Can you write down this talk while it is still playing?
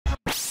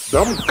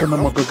Amka na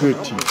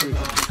Magazeti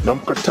na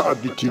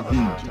Mkatavi TV.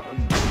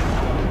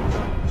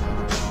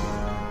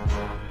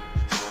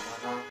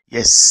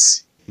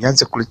 Yes,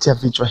 nianze kuletea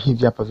vichwa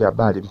hivi hapa vya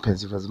habari,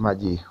 mpenzi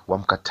mtazamaji wa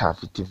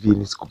Mkatavi TV.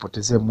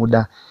 Nisikupotezee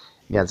muda,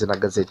 nianze na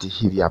gazeti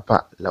hili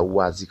hapa la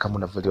Uwazi. Kama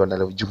unavyoona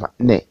leo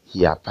Jumanne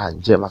hii hapa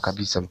njema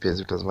kabisa,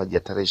 mpenzi mtazamaji,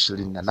 ya tarehe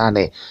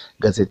 28.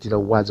 Gazeti la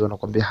Uwazi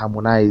wanakuambia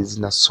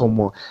Harmonize na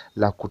somo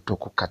la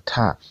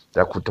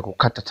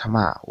kutokukata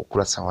tamaa,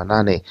 ukurasa wa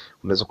 8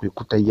 unaweza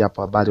kuikuta hii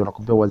hapa habari.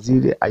 Wanakuambia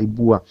waziri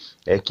aibua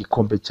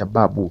kikombe cha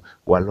babu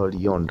wa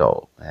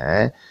Loliondo.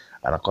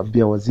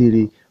 Anakuambia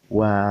waziri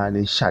wa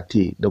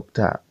nishati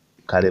Dr.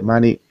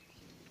 Kalemani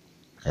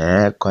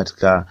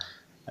katika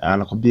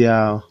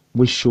anakuambia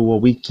mwisho wa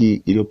wiki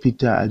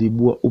iliyopita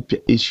alibua upya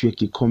ishu ya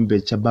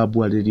kikombe cha babu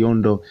wa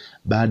Loliondo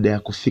baada ya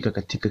kufika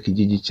katika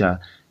kijiji cha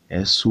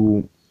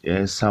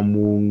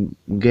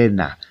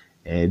Samungena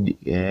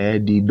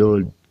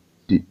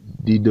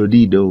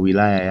Dido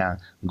wilaya ya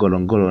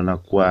Ngorongoro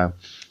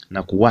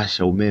na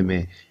kuwasha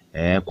umeme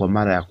kwa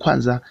mara ya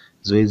kwanza,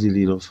 zoezi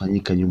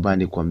lililofanyika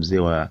nyumbani kwa mzee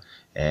wa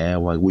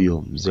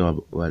huyo mzee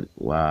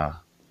wa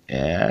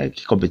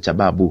kikombe cha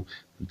babu,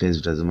 mpenzi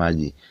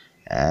mtazamaji.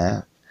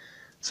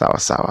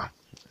 Sawa.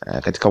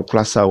 Katika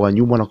ukurasa wa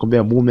nyuma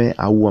anakuambia mume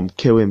aua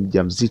mkewe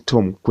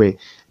mjamzito, mkwe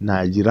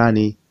na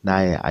jirani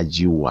naye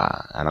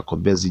ajiua.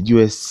 Anakuambia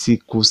zijue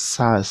siri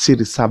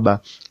 7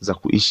 za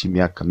kuishi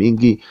miaka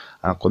mingi.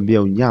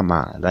 Anakuambia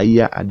unyama,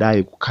 raia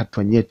adai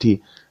kukatwa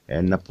nyeti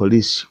na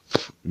polisi.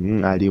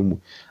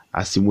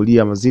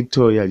 Asimulia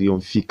mazito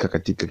yaliyomfika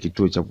katika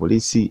kituo cha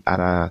polisi.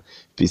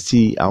 RPC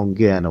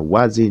aongea na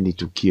Uwazi, ni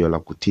tukio la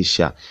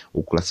kutisha.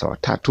 Ukurasa wa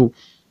 3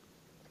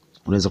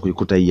 unaweza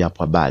kuikuta hii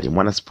hapo habari.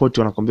 Mwanaspoti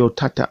wanakuambia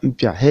utata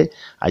mpya,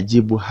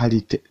 ajibu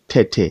hali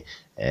tete,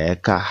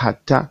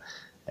 Kahata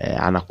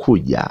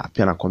anakuja.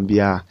 Pia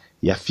anakuambia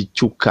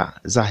yafichuka,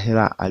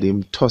 Zahera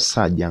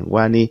alimtosa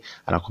Jangwani.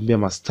 Anakuambia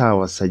mastaa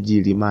wa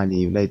sajili Man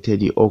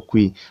United,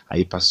 Okwi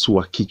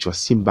aipasua kichwa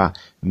Simba.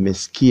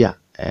 Mmesikia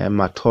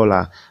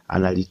Matola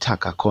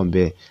analitaka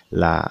kombe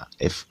la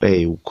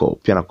FA huko.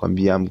 Pia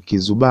anakuambia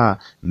mkizubaa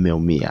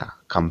mmeumia.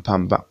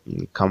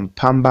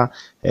 Kampamba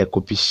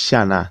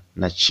kupishana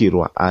na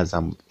Chirwa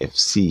Azam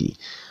FC.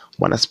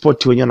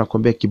 Mwanaspoti wenyewe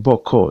anakuambia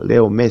kiboko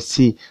leo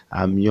Messi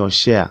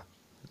amnyoshea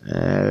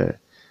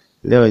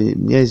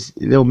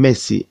leo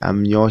Messi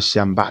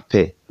amnyosha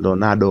Mbappe,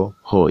 Ronaldo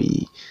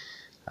hoi.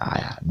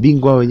 Haya,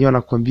 bingwa wenyewe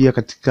anakuambia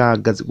katika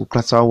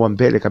ukurasa wao wa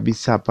mbele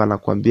kabisa hapa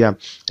anakuambia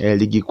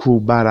ligi kuu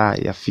bara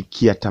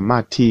yafikia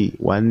tamati,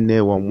 4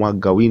 wa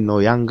mwaga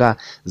wino Yanga.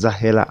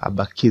 Zahera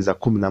abakiza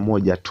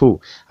 11 tu,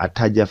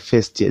 ataja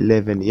first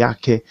 11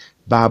 yake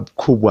bab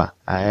kubwa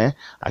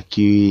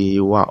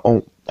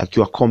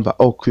akiwakomba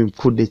Okwi,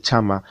 Mkude,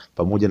 Chama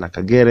pamoja na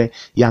Kagere.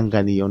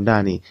 Yanga ni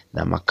Yondani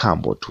na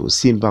Makambo tu.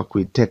 Simba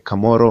kuiteka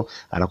Moro.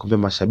 Anakuambia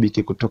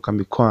mashabiki kutoka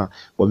mikoa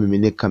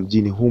wamiminika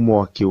mjini humo,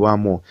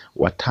 wakiwamo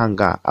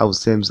Watanga au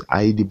Sems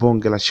aidi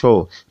bonge la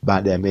show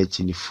baada ya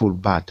mechi ni full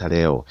bata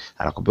leo.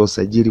 Anakuambia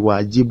usajili wa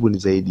ajibu ni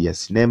zaidi ya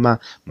sinema.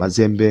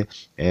 Mazembe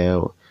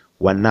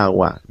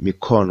wanawa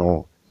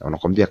mikono.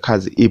 Anakuambia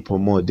kazi ipo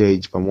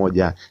Modej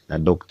pamoja na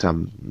Dr.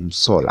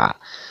 Msola.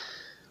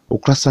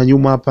 Ukurasa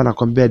nyuma hapa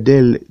nakwambia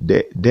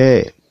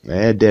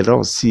De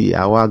Rossi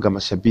awaga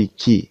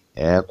mashabiki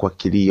kwa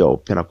kilio.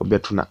 Pia nakwambia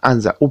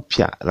tunaanza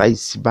upya,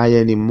 Rais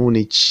Bayern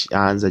Munich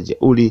aanza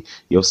jeuli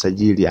ya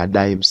usajili,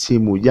 adai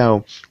msimu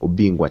ujao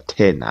ubingwa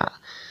tena.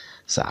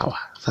 Sawa,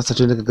 sasa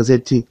tuende kwa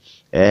gazeti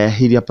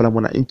hili hapa la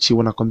Mwananchi.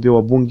 Wanakwambia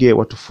wabunge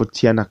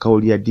watofautiana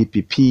kauli ya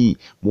DPP,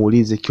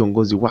 muulize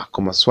kiongozi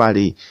wako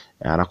maswali.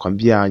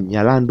 Anakwambia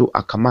Nyalandu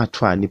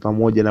akamatwa, ni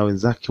pamoja na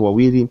wenzake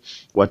wawili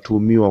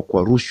watuhumiwa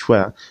kwa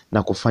rushwa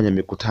na kufanya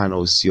mikutano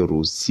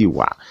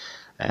usioruhusiwa.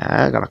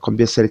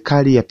 Anakwambia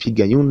serikali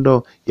yapiga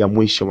nyundo ya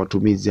mwisho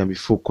matumizi ya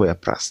mifuko ya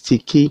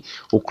plastiki.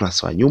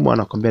 Ukurasa wa nyuma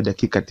anakwambia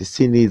dakika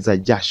 90 za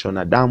jasho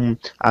na damu,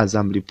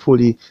 Azam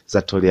Lipuli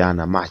za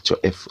toleana macho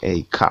FA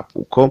Cup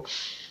huko.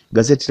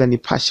 Gazeti la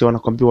Nipashe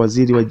wanakwambia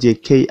waziri wa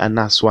JK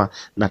anaswa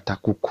na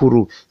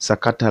TAKUKURU,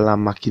 sakata la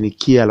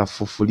makinikia la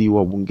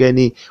fufuliwa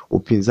bungeni,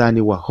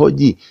 upinzani wa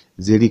hoji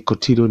ziliko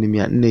trilioni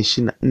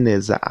 424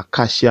 za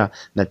Akasha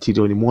na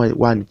trilioni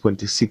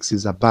 1.6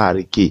 za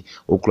Bariki.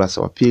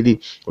 Ukurasa wa 2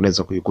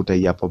 unaweza kuikuta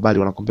hii hapo habari.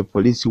 Wanakwambia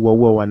polisi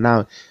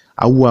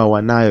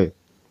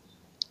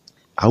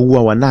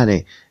aua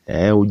wanane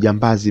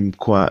ujambazi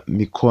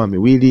mikoa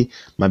miwili,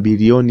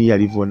 mabilioni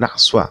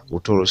yalivyonaswa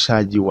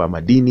utoroshaji wa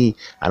madini.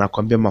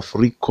 Anakwambia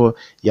mafuriko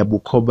ya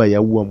Bukoba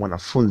yaua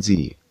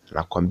mwanafunzi.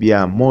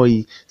 Anakwambia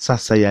Moi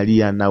sasa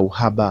yalia na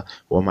uhaba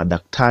wa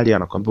madaktari.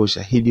 Anakwambia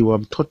ushahidi wa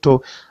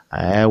mtoto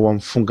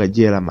wamfunga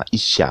jela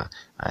maisha.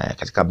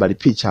 Katika habari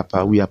picha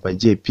hapa, huyu hapa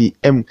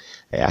JPM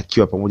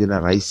akiwa pamoja na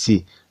rais,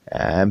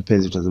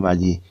 mpenzi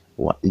mtazamaji,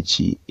 wa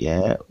nchi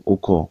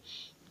huko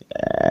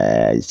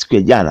siku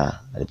ya jana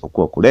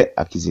alipokuwa kule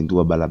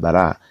akizindua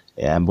barabara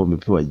ambayo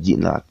imepewa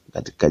jina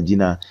katika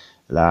jina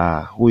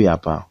la huyu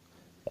hapa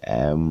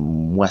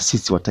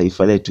muasisi wa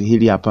taifa letu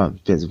hili hapa,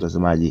 mpenzi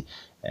mtazamaji,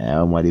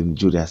 Mwalimu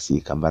Julius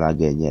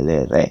Kambarage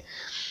Nyerere.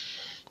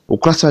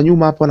 Ukurasa wa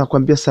nyuma hapo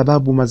anakuambia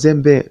sababu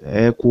Mazembe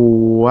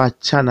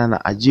kuachana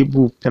na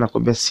ajibu. Pia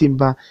anakuambia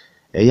Simba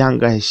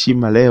Yanga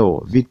heshima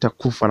leo, vita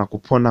kufa na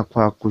kupona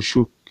kwa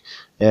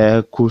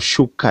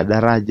kushuka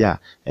daraja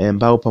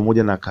Mbao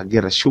pamoja na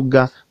Kagera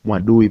Sugar,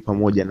 Mwadui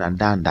pamoja na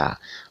Ndanda.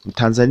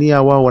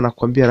 Mtanzania wao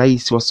wanakuambia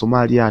rais wa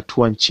Somalia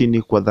hatua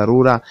nchini kwa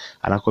dharura.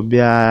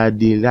 Anakuambia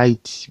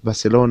Delight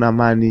Barcelona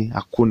mani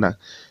hakuna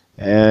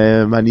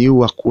Maniu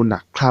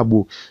hakuna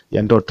klabu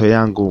ya ndoto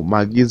yangu.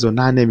 Maagizo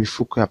 8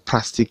 mifuko ya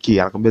plastiki.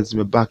 Anakuambia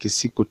zimebaki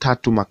siku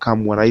 3.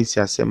 Makamu wa rais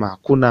asema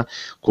hakuna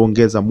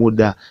kuongeza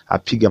muda,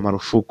 apiga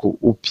marufuku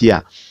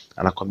upya.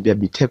 Anakuambia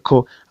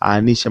Biteko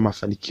aanisha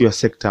mafanikio ya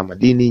sekta ya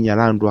madini.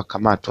 Nyalandu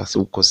akamatwa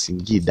huko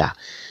Singida.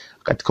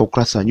 Katika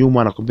ukurasa wa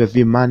nyuma anakuambia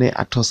Vimane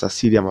atosa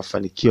siri ya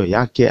mafanikio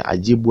yake,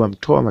 ajibu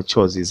amtoa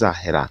machozi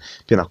Zahera.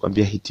 Pia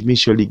anakuambia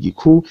hitimisho ligi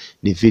kuu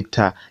ni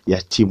vita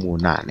ya timu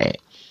 8.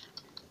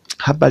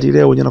 Habari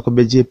Leo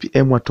anakuambia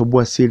JPM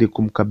atoboa siri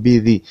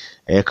kumkabidhi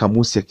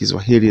kamusi ya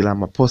Kiswahili la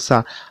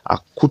maposa.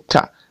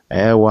 Akuta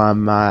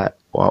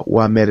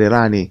wa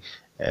Mererani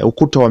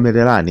ukuta wa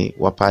Mererani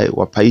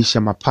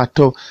wapaisha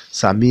mapato.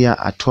 Samia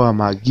atoa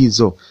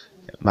maagizo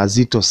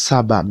mazito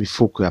 7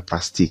 mifuko ya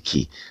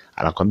plastiki.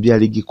 Anakuambia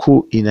ligi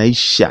kuu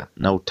inaisha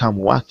na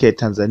utamu wake,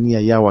 Tanzania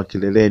yawa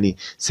kileleni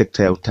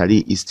sekta ya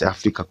utalii East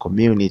Africa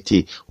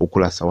Community.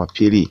 Ukurasa wa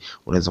pili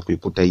unaweza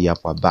kuikuta hii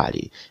hapo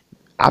habari.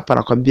 Hapa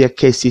anakuambia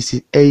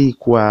KCCA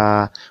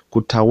kwa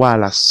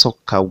kutawala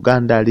soka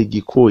Uganda,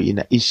 ligi kuu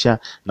inaisha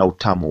na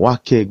utamu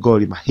wake.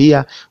 Goli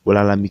Mahia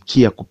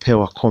walalamikia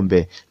kupewa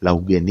kombe la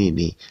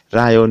ugenini.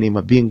 Rayo ni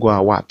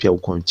mabingwa wapya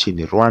huko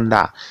nchini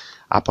Rwanda.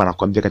 Hapa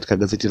anakuambia katika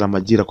gazeti la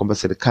Majira kwamba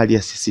serikali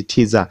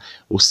yasisitiza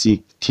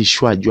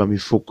usitishwaji wa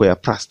mifuko ya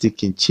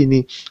plastiki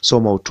nchini.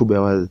 Soma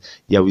hotuba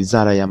ya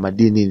Wizara ya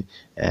Madini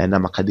na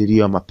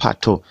makadirio ya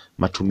mapato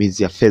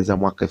matumizi ya fedha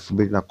mwaka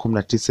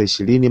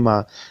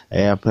 2019-20.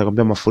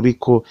 Anakuambia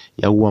mafuriko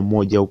ya ua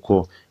moja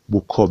huko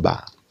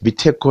Bukoba.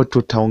 Biteko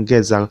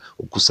tutaongeza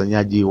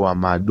ukusanyaji wa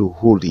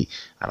maduhuli.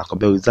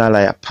 Anakuambia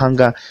wizara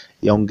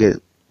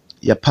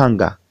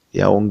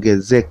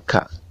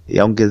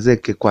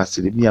yaongezeke kwa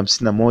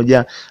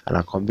 51%.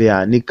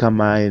 Anakuambia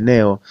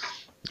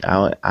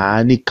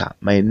aanika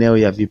maeneo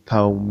ya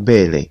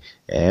vipaumbele.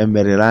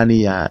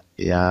 Mererani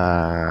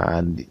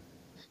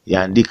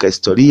yaandika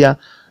historia.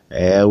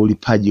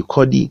 Ulipaji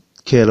kodi,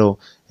 kero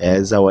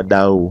za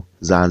wadau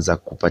zaanza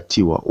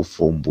kupatiwa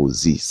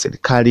ufumbuzi.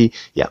 Serikali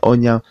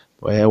yaonya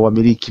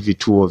wamiliki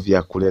vituo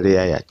vya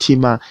kulelea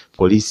yatima.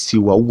 Polisi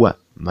waua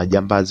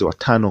majambazi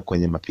 5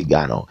 kwenye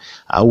mapigano.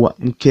 Au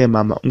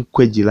mama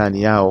mkwe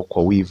jirani yao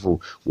kwa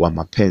wivu wa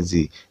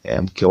mapenzi.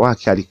 Mke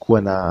wake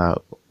alikuwa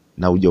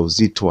na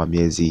ujauzito wa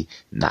miezi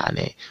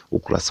 8.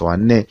 Ukurasa wa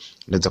 4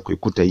 unaweza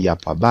kuikuta hii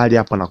hapa habari.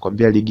 Hapa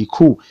nakwambia ligi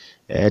kuu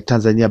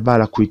Tanzania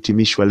bara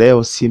kuhitimishwa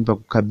leo. Simba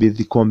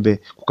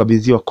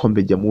kukabidhiwa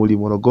kombe Jamhuri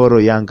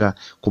Morogoro. Yanga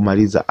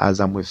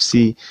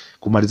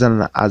kumalizana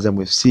na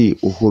Azam FC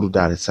Uhuru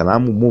Dar es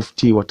Salaam.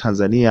 Mufti wa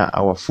Tanzania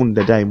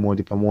awafunda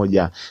Diamond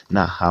pamoja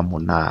na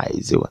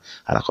Harmonize.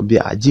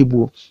 Anakwambia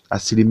ajibu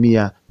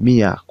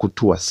 100%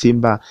 kutua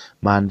Simba.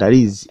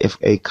 Maandalizi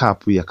FA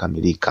Cup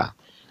yakamilika.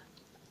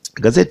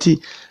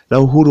 Gazeti la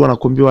Uhuru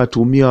wanakuambia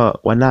watuhumiwa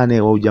 8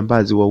 wa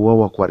ujambazi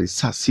wauawa kwa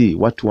risasi.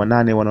 Watu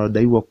 8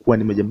 wanaodaiwa kuwa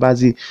ni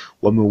majambazi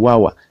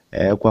wameuawa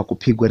kwa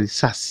kupigwa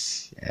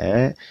risasi.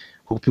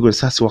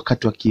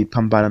 Wakati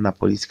wakipambana na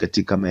polisi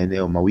katika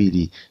maeneo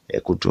mawili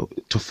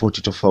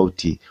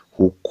tofauti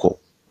huko.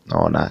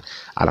 Naona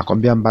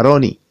anakuambia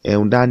mbaroni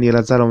undani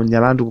Lazaro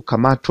Nyalandu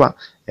kukamatwa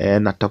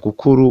na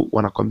TAKUKURU.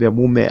 Wanakuambia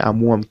mume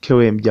amua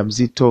mkewe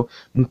mjamzito,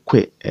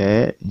 mkwe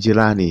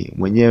jirani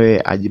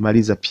mwenyewe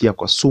ajimaliza pia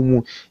kwa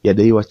sumu,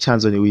 yadaiwa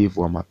chanzo ni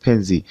wivu wa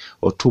mapenzi.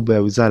 Hotuba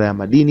ya Wizara ya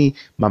Madini,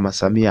 Mama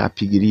Samia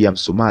apigilia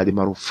msumari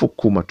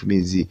marufuku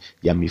matumizi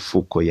ya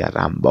mifuko ya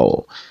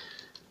rambo.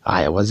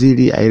 Haya,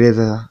 waziri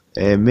aeleza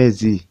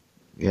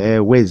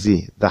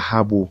wezi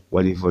dhahabu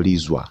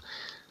walivolizwa.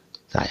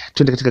 Haya,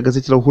 twende katika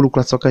gazeti la Uhuru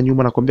kurasa wa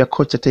nyuma. Nakwambia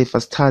kocha Taifa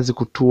Stars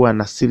kutua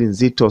na siri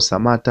nzito.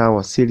 Samata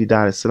wasili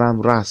Dar es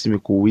Salaam rasmi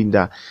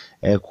kuwinda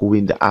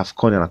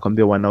AFCON.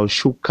 Anakwambia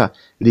wanaoshuka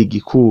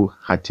ligi kuu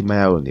hatima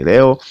yao ni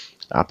leo.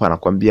 Hapa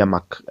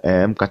anakwambia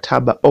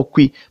mkataba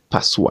Okwi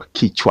pasua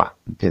kichwa.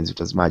 Mpenzi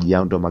mtazamaji,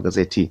 yao ndio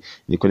magazeti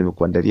nilikuwa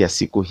nimekuandalia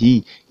siku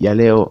hii ya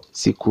leo,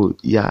 siku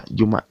ya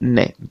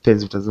Jumanne,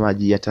 mpenzi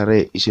mtazamaji, ya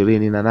tarehe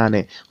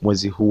 28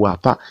 mwezi huu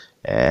hapa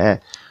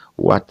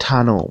wa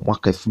 5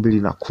 mwaka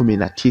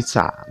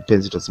 2019.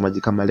 Mpenzi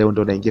mtazamaji, kama leo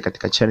ndio unaingia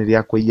katika channel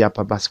yako hii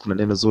hapa, basi kuna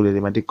neno zuri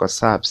limeandikwa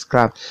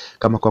subscribe.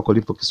 Kama kwako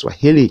lipo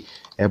Kiswahili,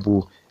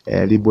 hebu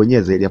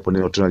libonyeza ili hapo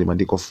neno tuna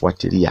limeandikwa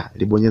fuatilia.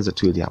 Libonyeza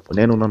tu ili hapo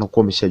neno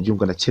unakuwa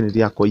umeshajiunga na channel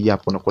yako hii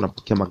hapo, unakuwa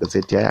unapokea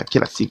magazeti haya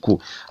kila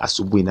siku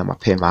asubuhi na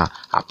mapema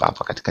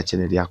hapa katika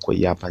channel yako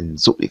hii hapa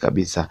nzuri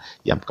kabisa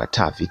ya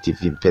Mkatavi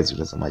TV. Mpenzi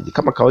mtazamaji,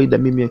 kama kawaida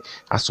mimi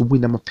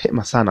asubuhi na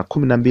mapema sana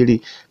 12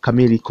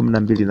 kamili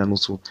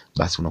 12:30,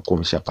 basi unakuwa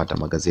umeshapata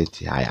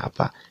magazeti haya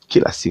hapa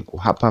kila siku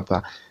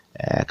hapa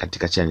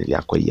katika channel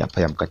yako hii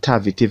hapa ya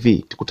Mkatavi TV.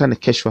 Tukutane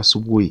kesho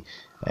asubuhi.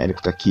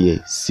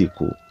 Nikutakie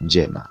siku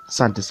njema.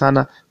 Asante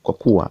sana kwa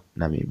kuwa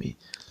na mimi.